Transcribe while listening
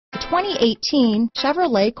2018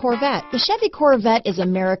 Chevrolet Corvette. The Chevy Corvette is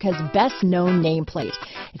America's best-known nameplate.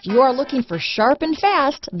 If you are looking for sharp and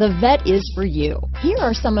fast, the Vette is for you. Here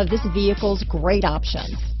are some of this vehicle's great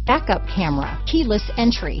options: backup camera, keyless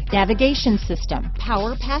entry, navigation system,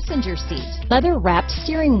 power passenger seat, leather-wrapped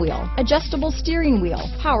steering wheel, adjustable steering wheel,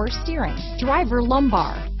 power steering, driver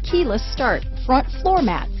lumbar, keyless start, front floor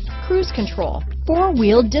mats, cruise control,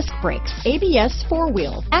 four-wheel disc brakes, ABS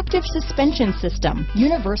four-wheel, active suspension system,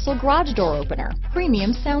 universal garage door opener,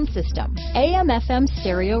 premium sound system, AM/FM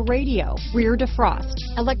stereo radio, rear defrost,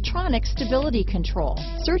 electronic stability control.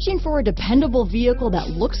 Searching for a dependable vehicle that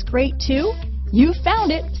looks great too? You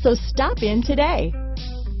found it, so stop in today.